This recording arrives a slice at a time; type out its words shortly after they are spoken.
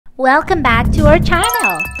Welcome back to our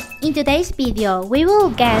channel! In today's video, we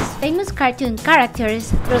will guess famous cartoon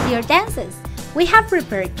characters through their dances. We have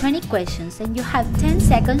prepared 20 questions and you have 10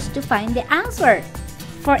 seconds to find the answer.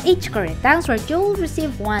 For each correct answer, you will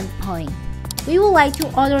receive 1 point. We would like to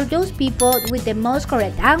honor those people with the most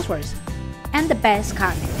correct answers and the best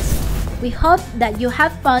comments. We hope that you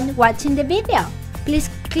have fun watching the video.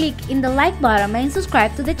 Please click in the like button and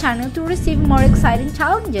subscribe to the channel to receive more exciting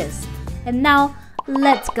challenges. And now,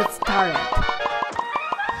 let's get started.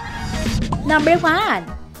 Number 1.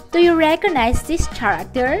 Do you recognize this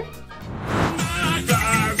character?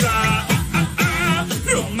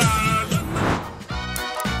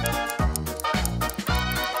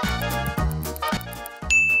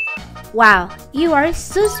 Wow, you are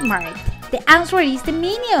so smart. The answer is the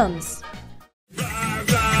Minions.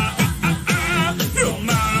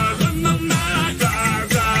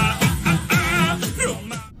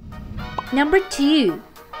 Number 2.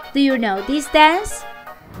 Do you know this dance?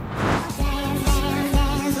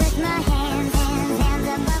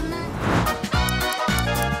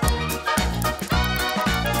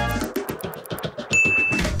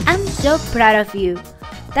 I'm so proud of you.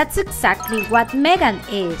 That's exactly what Megan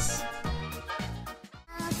is.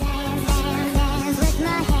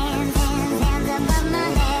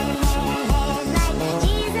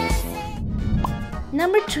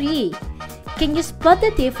 Number 3. Can you spot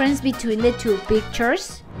the difference between the two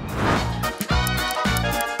pictures?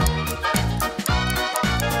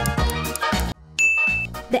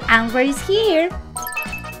 The answer is here.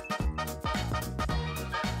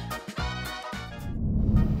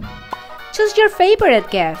 Choose your favorite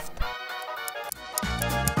gift.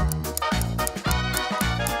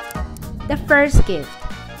 The first gift.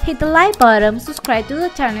 Hit the like button, subscribe to the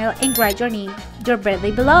channel and write your name, your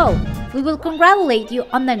birthday below. We will congratulate you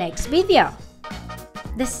on the next video.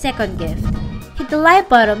 The second gift. Hit the like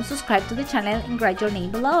button, subscribe to the channel and write your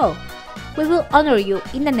name below. We will honor you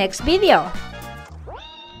in the next video.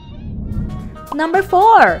 Number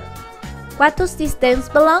 4. What does this dance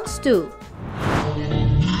belongs to?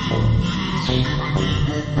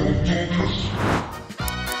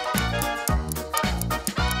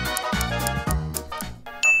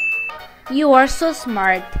 You are so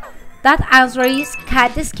smart. That answer is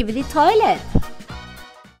Cat Skibidi Toilet.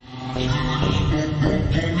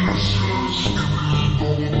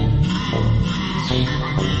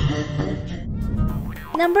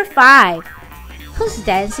 Number 5. Whose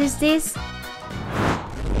dance is this?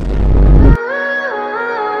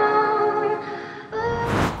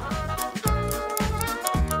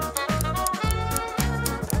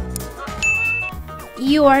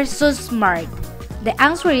 You are so smart. The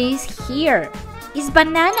answer is here. It's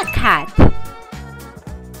Banana Cat.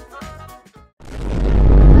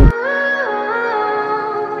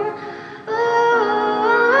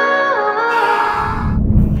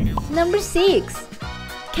 Number 6.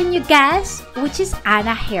 Can you guess which is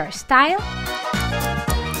Anna's hairstyle?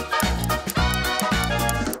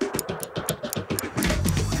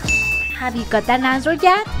 Have you got an answer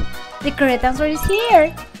yet? The correct answer is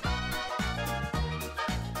here.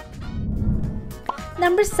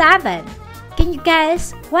 Number 7. Can you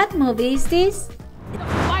guess what movie is this? The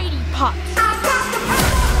Mighty Pot.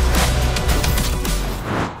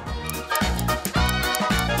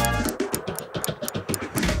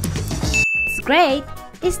 It's great.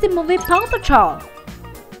 It's the movie Paw Patrol.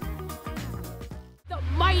 The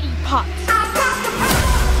Mighty Pot.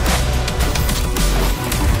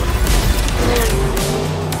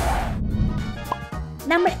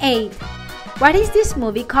 Number 8. What is this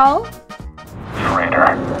movie called?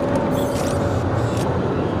 Traitor.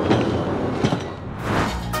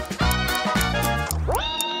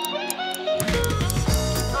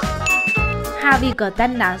 Have you got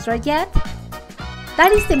an answer yet?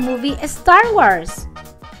 That is the movie Star Wars.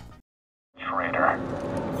 Traitor.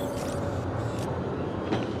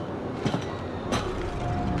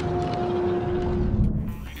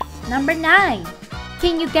 Number 9.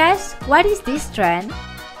 Can you guess what is this trend?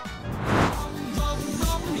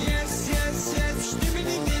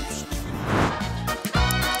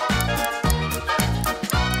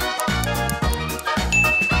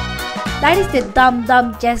 That is the Dum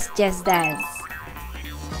Dum Yes Yes dance.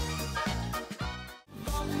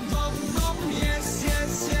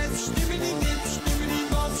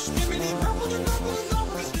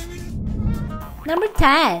 Number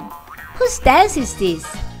 10. Whose dance is this?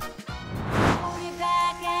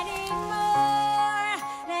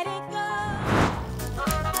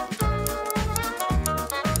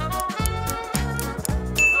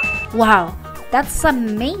 Wow, that's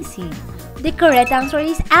amazing! The correct answer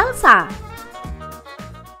is Elsa.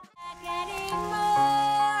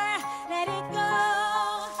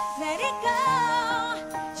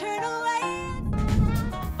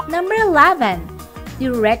 11. Do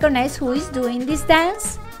you recognize who is doing this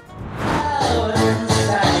dance?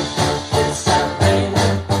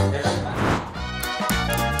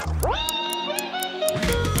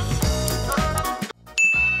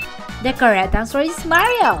 The correct answer is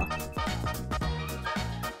Mario.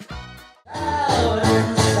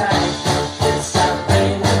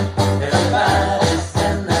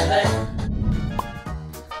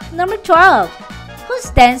 Number 12. Whose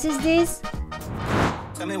dance is this?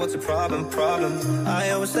 Tell me what's the problem.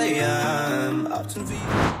 I always say I'm up to you.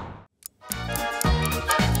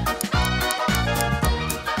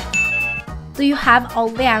 Do you have all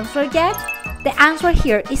the answers yet? The answer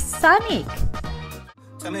here is Sonic.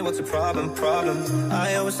 Tell me what's the problem.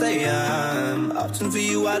 I always say I'm up to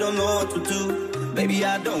you. I don't know what to do. Baby,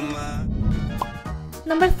 I don't mind.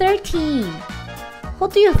 Number 13. Who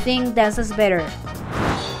do you think dances better?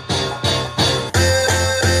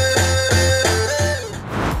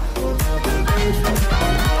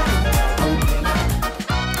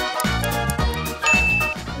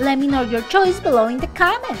 Let me know your choice below in the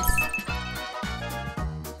comments.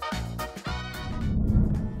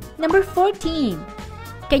 Number 14.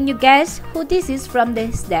 Can you guess who this is from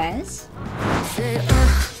this dance?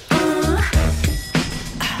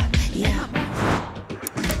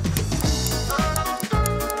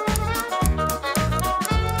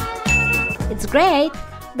 It's great!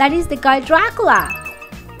 That is the guy Dracula!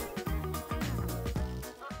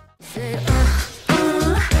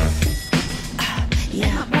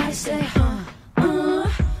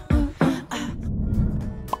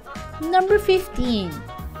 Number 15.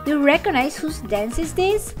 Do you recognize whose dance is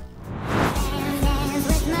this?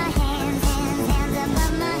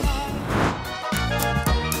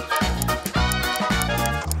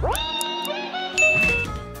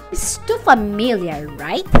 It's too familiar,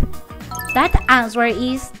 right? That answer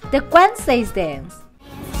is the Wednesday's dance.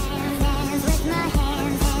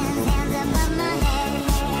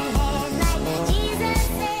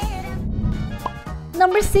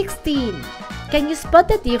 Number 16. Can you spot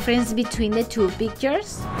the difference between the two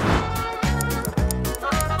pictures?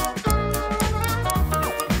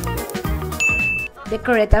 The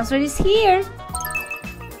correct answer is here.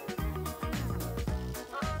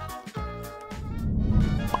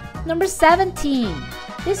 Number 17.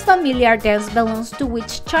 This familiar dance belongs to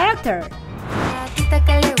which character?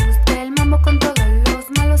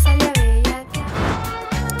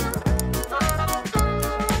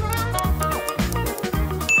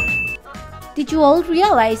 Did you all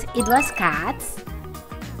realize it was cats?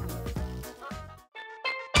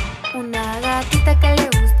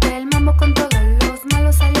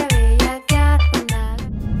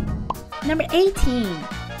 Number 18.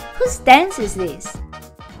 Whose dance is this?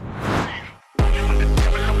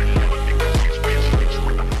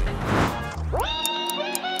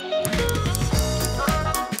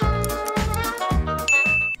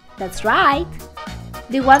 That's right!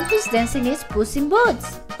 The one who's dancing is Puss in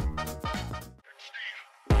Boots.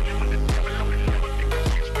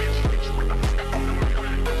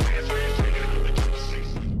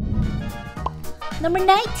 Number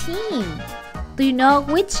 19. Do you know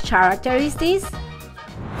which character is this?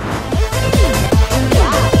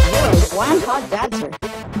 One hot dancer.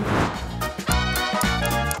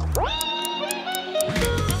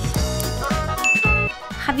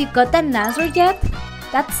 Have you got an answer yet?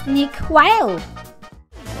 That's Nick Wilde.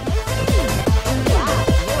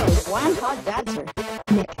 One hot dancer.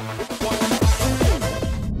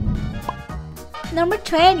 Number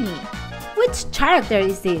 20. Which character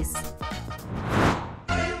is this?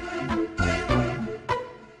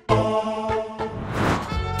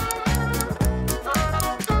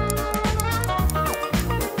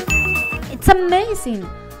 It's amazing!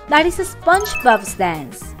 That is SpongeBob's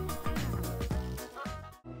dance.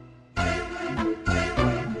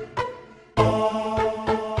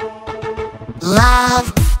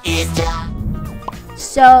 Love is the...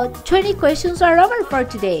 So, 20 questions are over for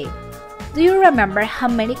today. Do you remember how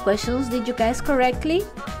many questions did you guess correctly?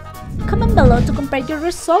 Comment below to compare your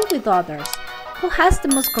result with others. Who has the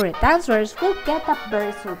most correct answers will get a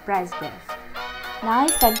very surprise gift. Now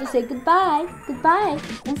it's time to say goodbye,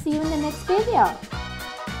 and see you in the next video.